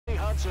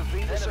huts have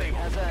been disabled. Enemy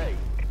has A.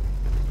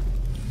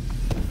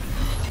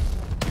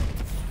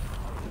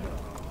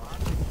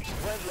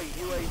 Friendly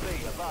UAV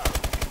above.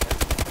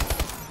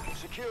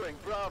 Securing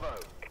Bravo.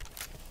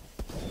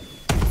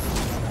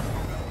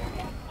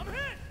 I'm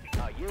hit!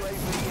 Our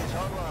UAV is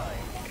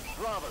online.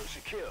 Bravo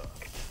secure.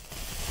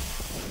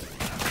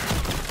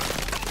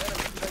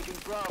 Enemy taking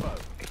Bravo.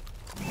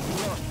 We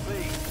lost B.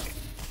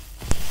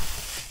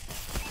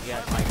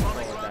 Yeah, Friendly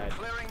bombing run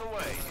clearing the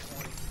way.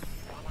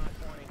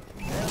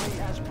 Enemy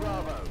has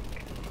Bravo.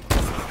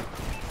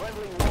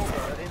 Friendly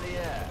Warbird in the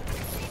air.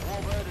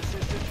 Warbird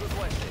assistance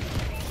requested.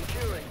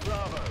 Securing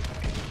Bravo.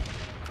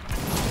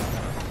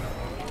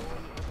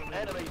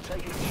 Enemy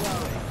taking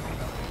Charlie.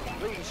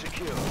 B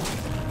secure.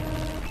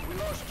 We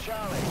lost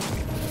Charlie.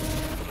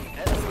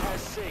 Enemy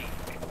has C.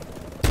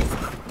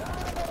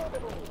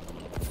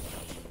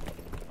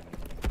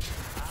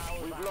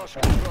 We've lost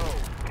control.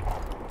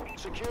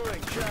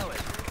 Securing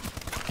Charlie.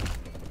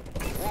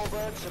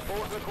 Warbird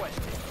support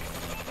requested.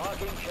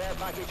 Marking care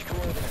package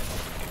coordinates.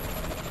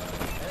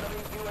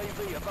 Enemy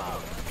UAV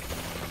above.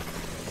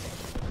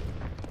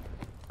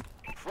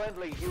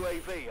 Friendly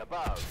UAV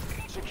above.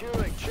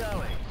 Securing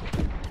Charlie.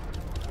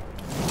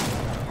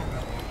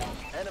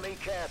 Enemy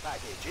care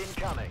package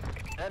incoming.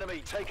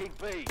 Enemy taking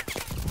B.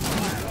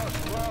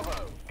 Lost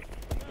Bravo.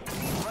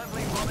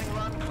 Friendly bombing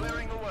run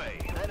clearing the way.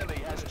 Enemy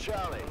has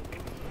Charlie.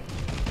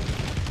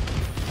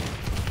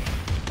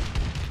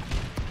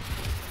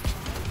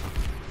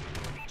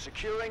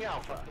 Securing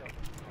Alpha.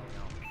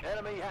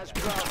 Enemy has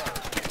Bravo.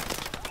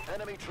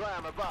 Enemy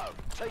tram above.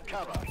 Take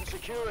cover.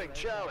 Securing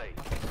Charlie.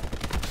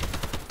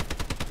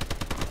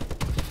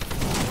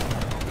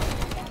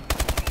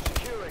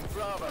 Securing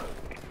Bravo.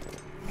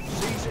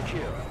 C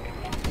secure.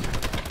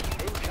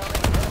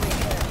 Incoming enemy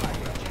care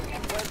package.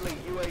 Friendly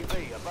UAV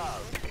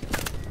above.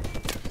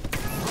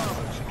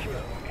 Bravo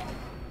secure.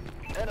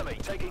 Enemy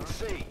taking C.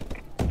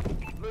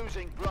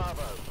 Losing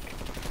Bravo.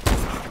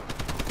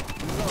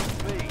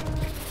 Lost B.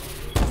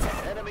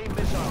 Enemy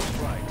missile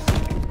strikes.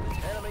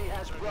 Enemy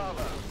has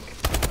Bravo.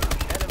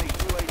 Enemy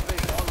UAV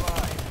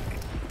online.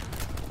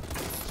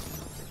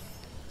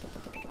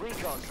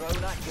 Recon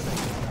drone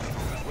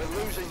activated. We're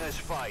losing this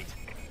fight.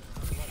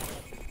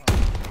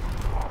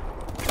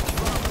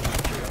 Bravo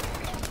secure.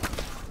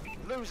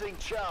 Losing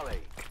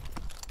Charlie.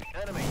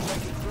 Enemy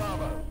taking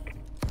Bravo.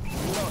 We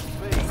lost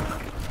B.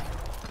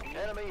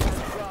 Enemy has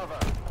Bravo.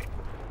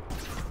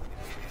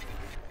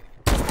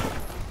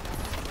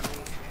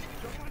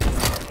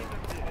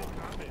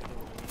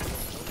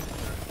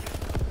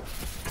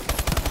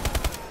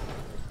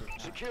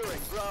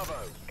 Securing Bravo.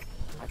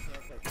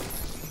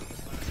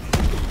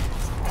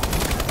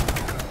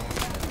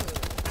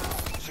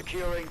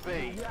 Securing B.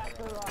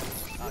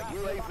 Our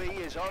UAV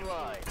is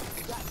online.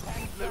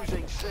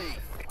 Losing C.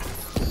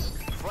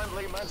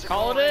 Friendly Manticore.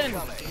 Call it in.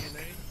 Oh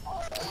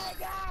my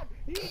God!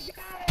 He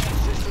got it!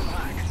 System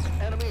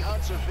hacked. Enemy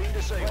huts have been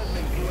disabled.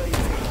 Friendly UAV.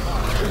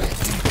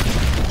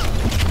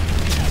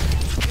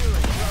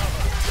 Securing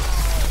Bravo.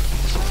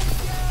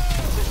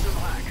 System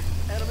hacked.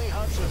 Enemy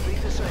huts have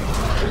been disabled.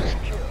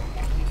 Secure.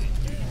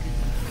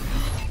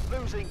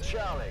 Losing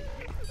Charlie.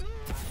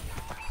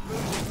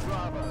 Losing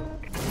Bravo.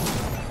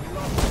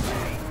 Lost C.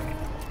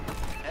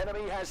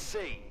 Enemy has C.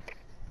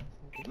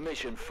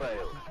 Mission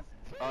failed.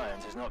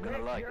 Irons is not gonna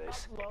like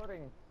this.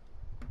 Uploading.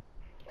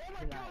 Oh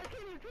my God, I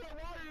can't even get a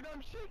water and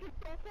I'm shaking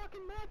so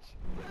fucking much.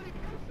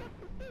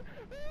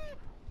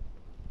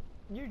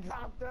 You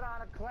dropped it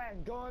on a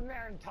clan. Go in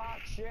there and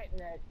talk shit,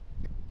 Nick.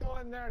 Go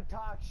in there and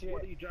talk shit.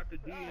 What, you dropped the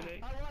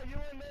DNA? I want you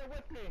in there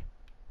with me.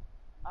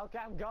 Okay,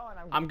 I'm going.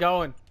 I'm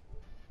going.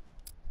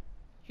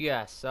 You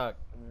guys suck.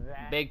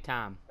 That's Big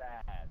time.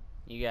 bad.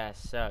 You guys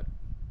suck.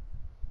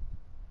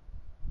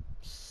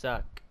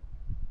 Suck.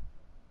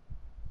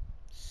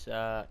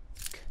 Suck.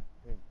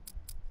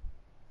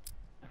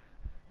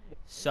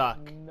 Suck.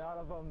 None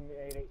of them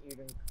made it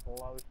even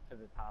close to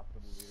the top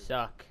of the leaderboard.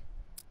 Suck.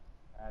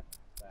 That's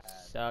bad.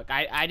 Suck.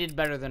 I did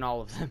better than all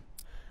of them.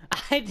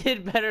 I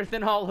did better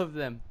than all of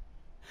them.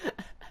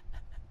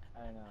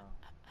 I know.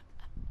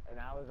 And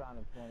I was on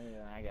a 20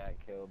 and I got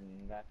killed,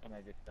 and that's when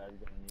I just started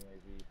going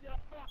UAV. Yeah,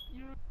 fuck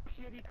you,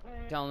 shitty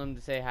clan. Telling them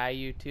to say hi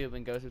YouTube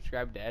and go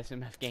subscribe to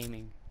SMF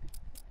Gaming.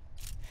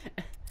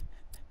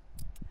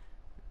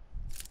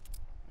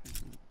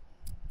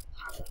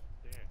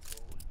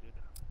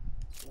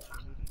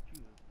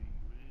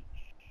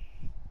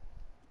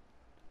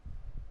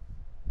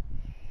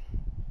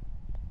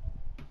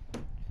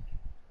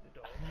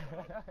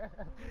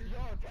 Yo,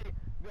 okay,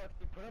 let's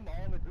put them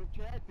all in the group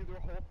chat, do the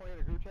whole point of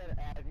the group chat,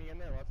 add me in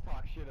there, let's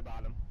talk shit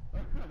about them.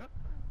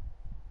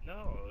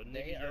 No,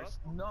 They are.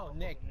 No,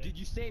 Nick, did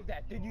you save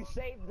that? Did you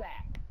save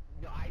that?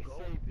 No, I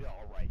saved it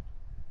alright.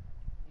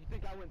 You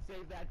think I wouldn't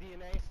save that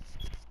DNA?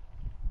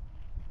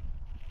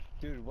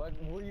 Dude, what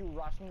were you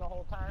rushing the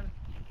whole time?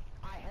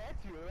 I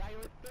had to, I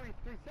was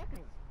 33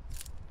 seconds.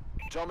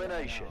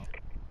 Domination.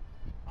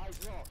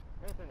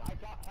 Listen, I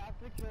got half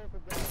the kills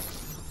of the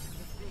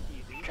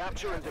sneaky.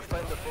 Capture and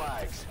defend the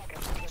flags.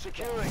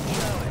 Securing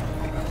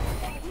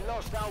Charlie. We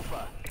lost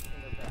Alpha.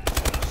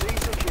 C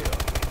secure.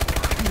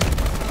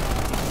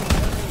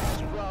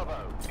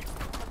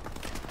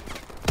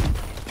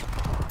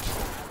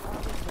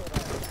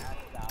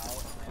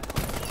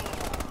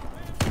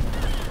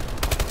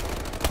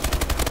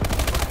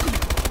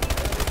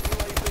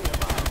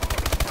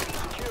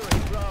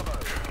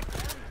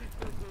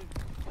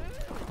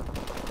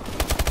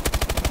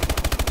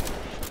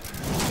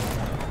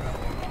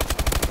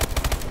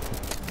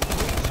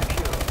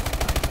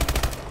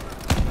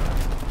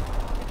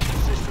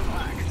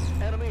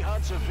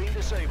 hunts have been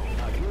disabled.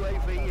 Our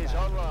UAV is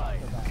online.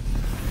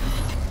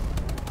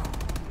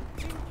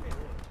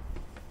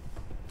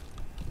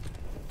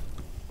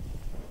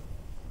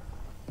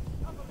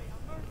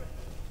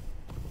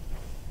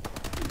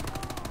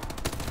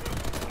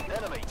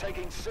 Enemy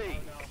taking C.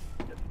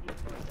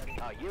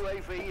 Our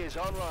UAV is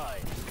online.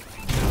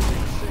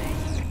 C.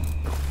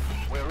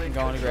 We're in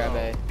Going to grab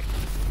A.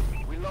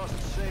 We lost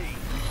C.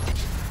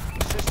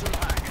 System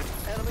hack.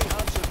 Enemy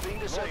hunts have been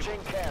disabled.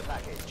 Launching care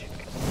package.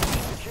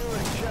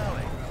 Securing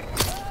Charlie.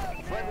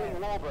 Friendly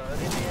Warbird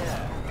in the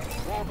air.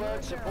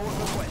 Warbird support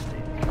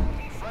requested.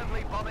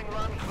 Friendly bombing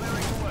run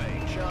clearing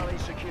away. Charlie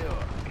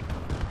secure.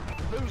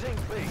 Losing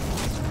B.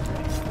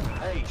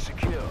 A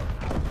secure.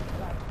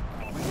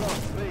 We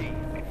lost B.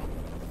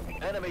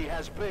 Enemy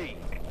has B.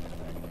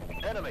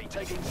 Enemy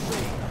taking C.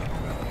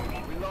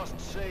 We lost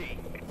C.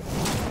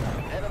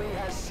 Enemy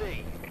has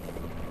C.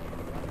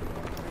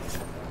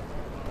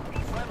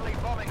 Friendly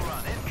bombing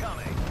run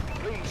incoming.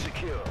 B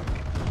secure.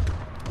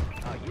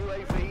 Our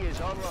UAV is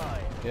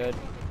online. Good.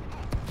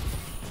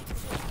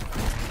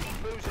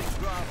 Losing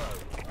Bravo.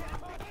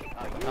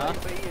 Our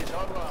UAV is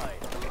online.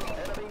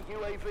 Enemy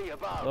UAV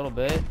above. A little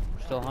bit.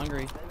 Still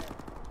hungry.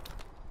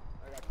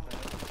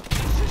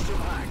 System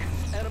hack.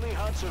 Enemy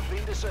hunts have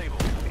been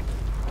disabled.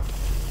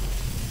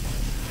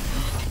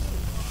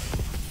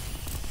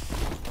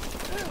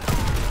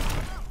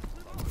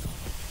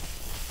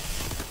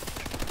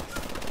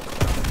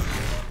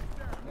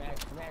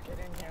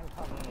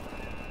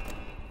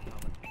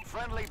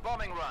 Friendly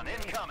bombing run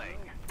incoming.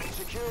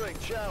 Securing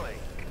Charlie.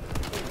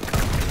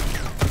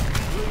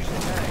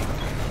 Losing A.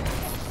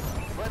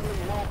 Friendly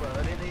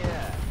Warbird in the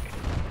air.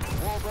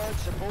 Warbird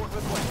support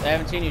requested. They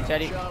haven't seen you,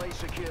 Teddy. Charlie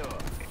secure.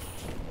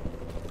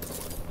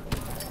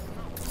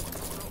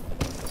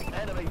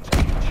 Enemy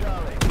taking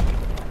Charlie.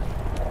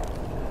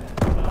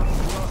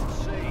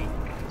 Lost C.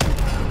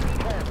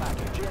 Care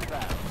package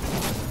inbound.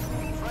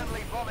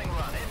 Friendly bombing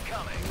run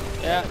incoming.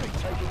 Yeah. Enemy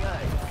taking A.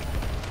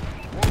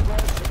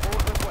 Warbird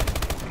support requested.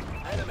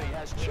 Enemy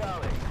has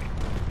Charlie.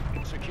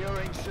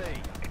 Securing C.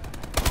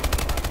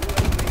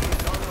 UAV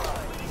is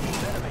online.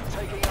 Enemy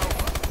taking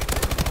Alpha.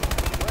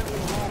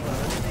 Friendly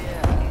Warbird in the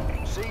air.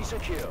 C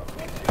secure.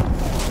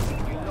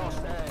 We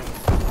lost A.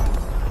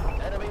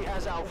 Enemy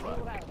has Alpha.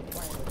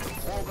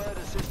 Warbird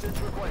assistance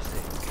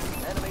requested.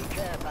 Enemy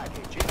care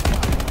package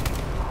incoming.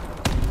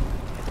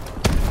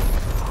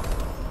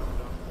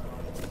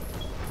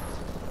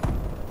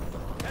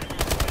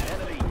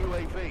 Enemy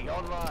UAV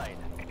online.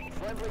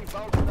 Friendly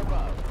Vulcan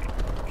above.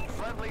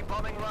 Friendly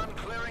bombing run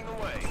clearing the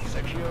way.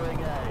 Securing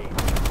A.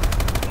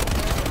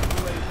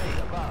 UAV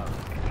above.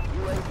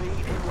 UAV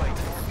in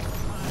waiting.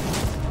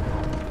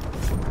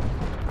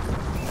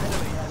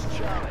 Enemy has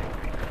Charlie.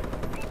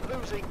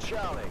 Losing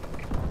Charlie.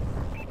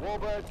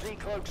 Warbird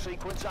decloak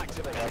sequence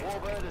activated.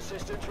 Warbird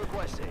assistance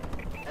requested.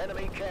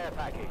 Enemy care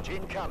package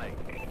incoming.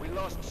 We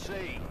lost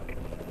C.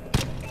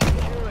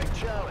 Securing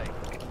Charlie.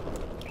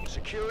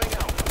 Securing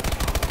Alpha.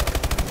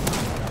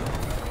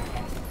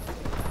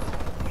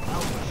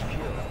 Alpha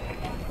secure.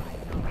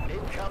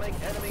 Incoming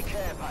enemy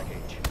care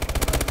package.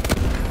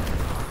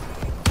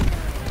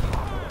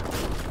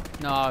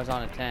 No, I was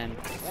on a 10.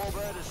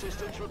 Warbird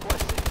assistance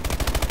requested.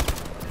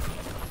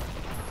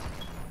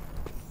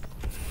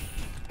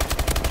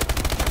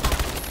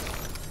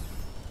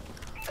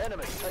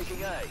 Enemy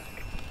taking A.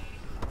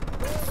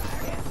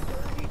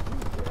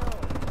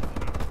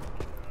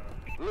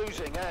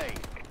 Losing A.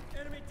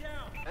 Enemy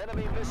down.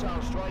 Enemy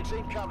missile strikes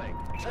incoming.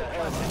 Take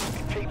cover.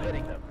 Keep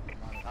hitting them.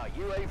 Our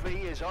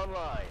UAV is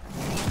online.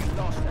 We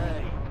lost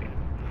A.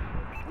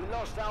 We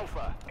lost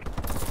Alpha.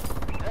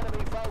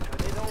 Enemy Vulcan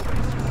in orbit.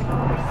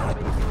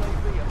 Enemy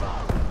UAV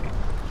above.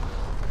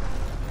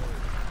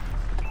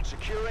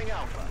 Securing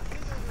Alpha.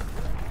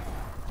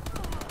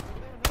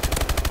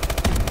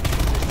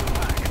 System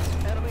hacked.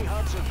 Enemy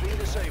hunts have been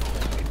disabled.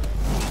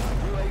 Our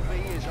UAV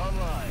is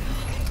online.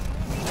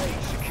 A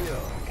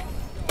secure.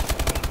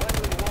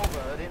 Friendly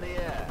Warbird in the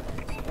air.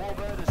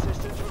 Warbird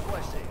assistance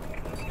requested.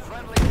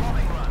 Friendly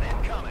bombing run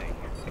incoming.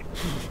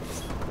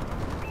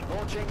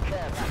 Launching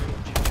care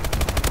package.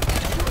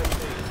 UAV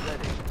is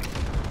ready.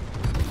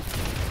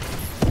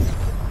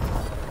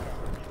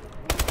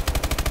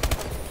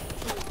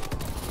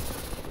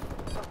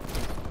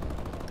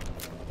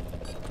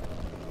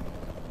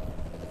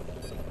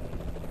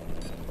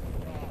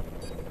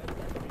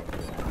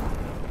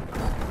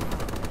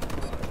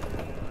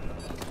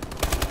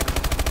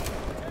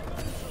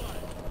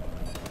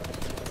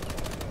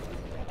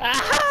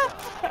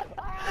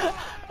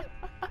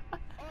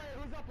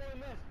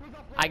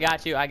 I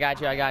got you. I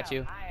got you. I got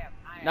you. I am.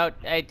 No,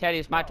 hey Teddy,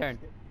 it's my turn.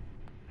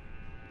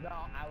 No,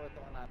 I was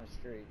the one on the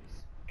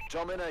streets.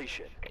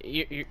 Domination.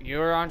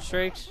 You're on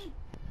streaks.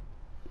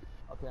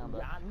 Okay, I'm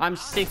back. I'm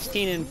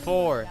 16 and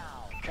 4.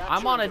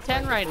 I'm on a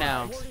 10 right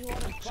now.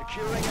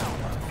 Securing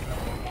Alpha.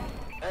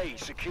 A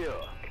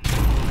secure.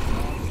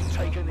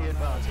 Taking the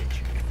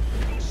advantage.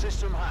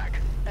 System hack.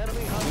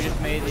 Enemy hunter. We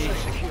just made these.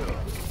 Secure.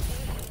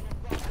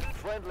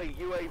 Friendly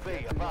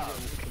UAV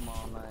above. Come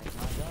on,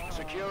 man.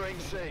 Securing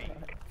C.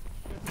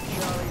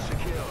 Charlie secure.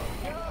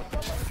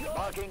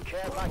 Marking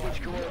care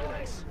package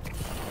coordinates.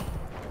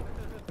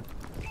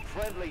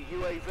 Friendly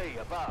UAV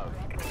above.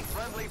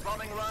 Friendly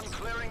bombing run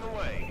clearing the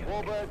way.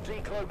 Warbird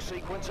decloak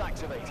sequence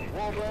activated.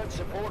 Warbird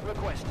support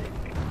requested.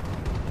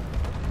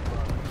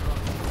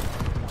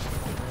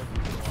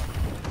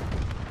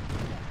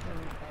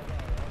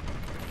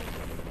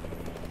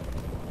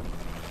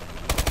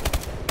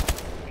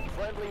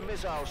 Friendly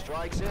missile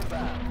strikes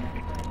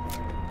inbound.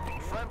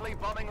 Friendly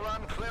bombing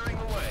run clearing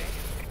the way.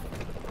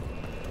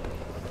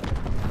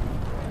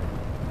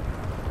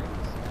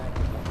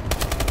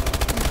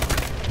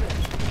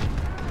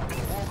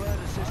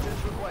 Warbird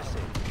assistance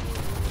requested.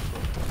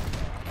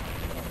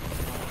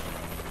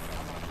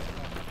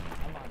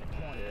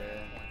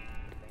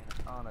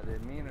 Anna,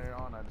 dude, me and her,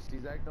 Anna,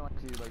 she's acting like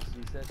she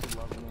said she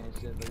loves me and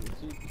shit, but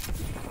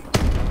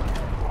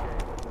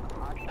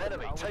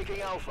Enemy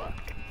taking Alpha.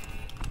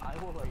 I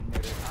will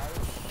admit it, I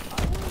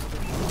will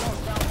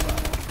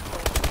admit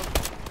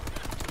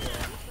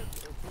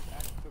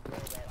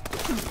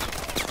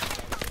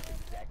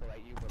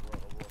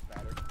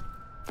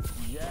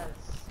yes,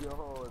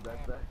 yo,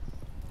 that's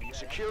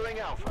Securing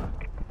Alpha.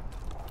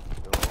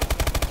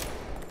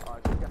 oh,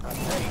 she got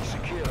A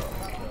secure.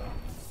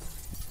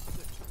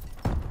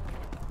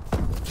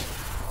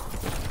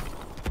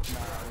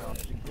 no,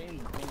 the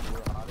game's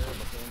real hotter, but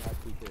the game has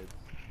 2 kids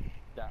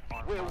that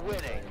aren't We're mine,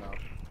 winning. so, you know.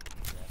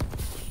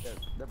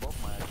 They're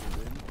both my exes,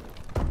 dude.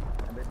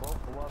 And they both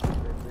love it.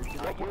 The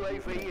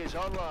UAV is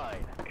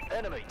online.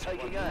 Enemy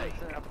taking A.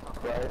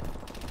 Right?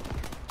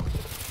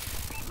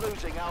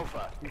 Losing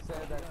Alpha. He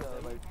said that,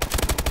 like,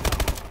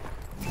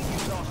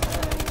 Lost A.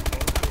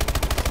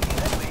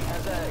 Enemy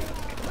has A.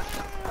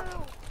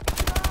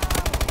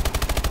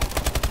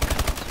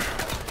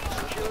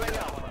 Securing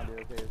Alpha.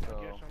 okay, so,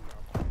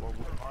 well,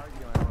 we're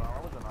arguing, well, I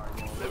wasn't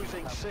arguing.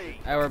 Losing C.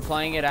 Hey, we're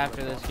playing it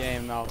after this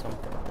game, Malcolm.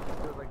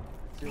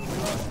 She was like,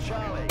 Lost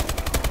Charlie.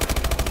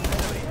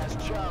 Enemy has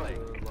Charlie.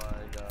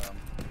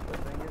 the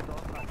thing is,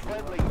 though, it's not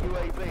Friendly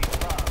UAV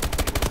above.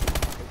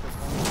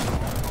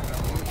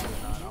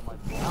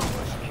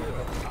 Alpha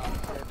secure.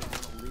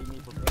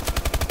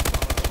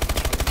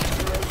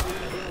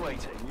 UAV in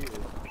waiting.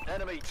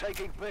 Enemy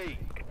taking B.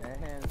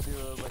 And she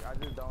was like, I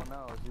just don't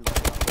know. She was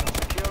like,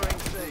 Securing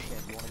C.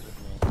 can't do anything with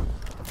me.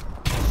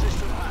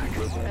 System hack.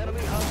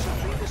 Enemy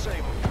hunter been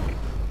disabled.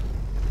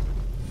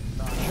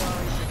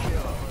 Charlie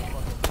secure.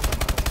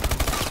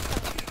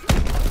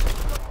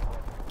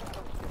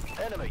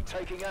 Enemy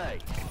taking A.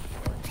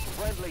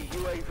 Friendly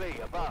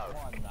UAV above.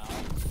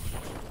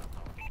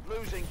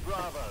 Losing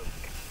Bravo.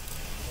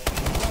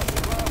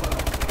 Bravo.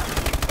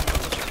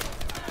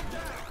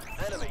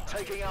 Enemy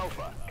taking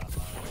Alpha.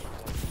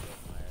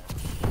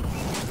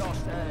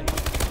 Lost A.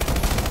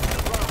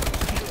 Bravo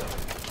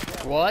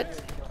secure. What?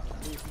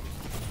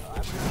 A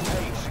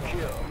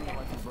secure.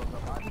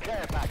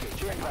 Care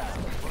package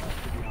inbound.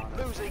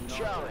 Losing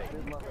Charlie.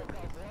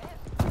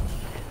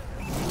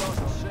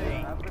 Lost C.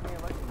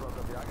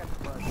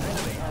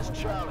 Enemy has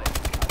Charlie.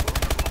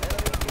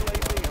 Enemy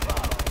UAV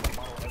above.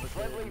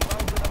 Friendly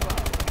Vulcan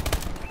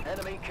above.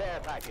 Enemy care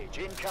package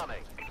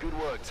incoming. Good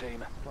work,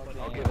 team.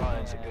 I'll give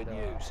Iron some good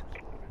news.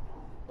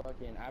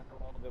 Fucking after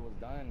all of it was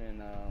done,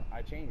 and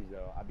I changed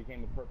though. I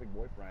became the perfect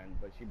boyfriend,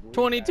 but she believed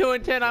 22 that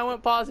and 10. I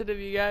went positive,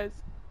 you guys.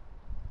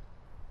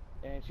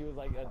 And she was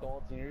like,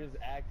 adults, and you're just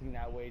acting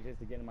that way just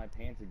to get in my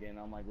pants again.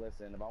 I'm like,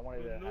 listen, if I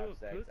wanted to have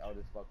sex, I'll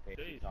just fuck Paige.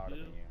 She's harder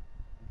than you.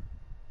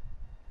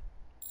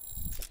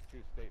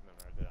 True statement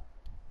right there.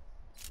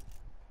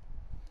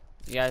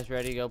 You guys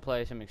ready to go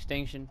play some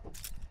Extinction?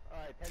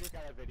 Alright, Teddy's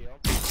got a video.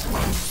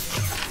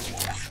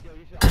 Yo,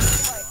 you should.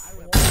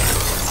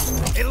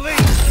 Elite!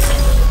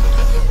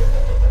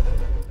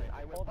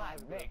 Hold on,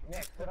 Nick,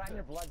 put on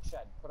your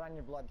bloodshed. Put on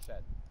your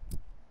bloodshed.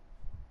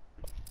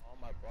 On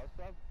my blood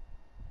stuff?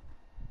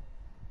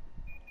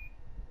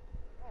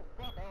 Oh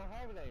fuck, I don't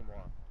have it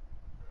anymore.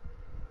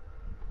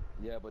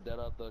 Yeah, but that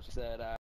up though, she said,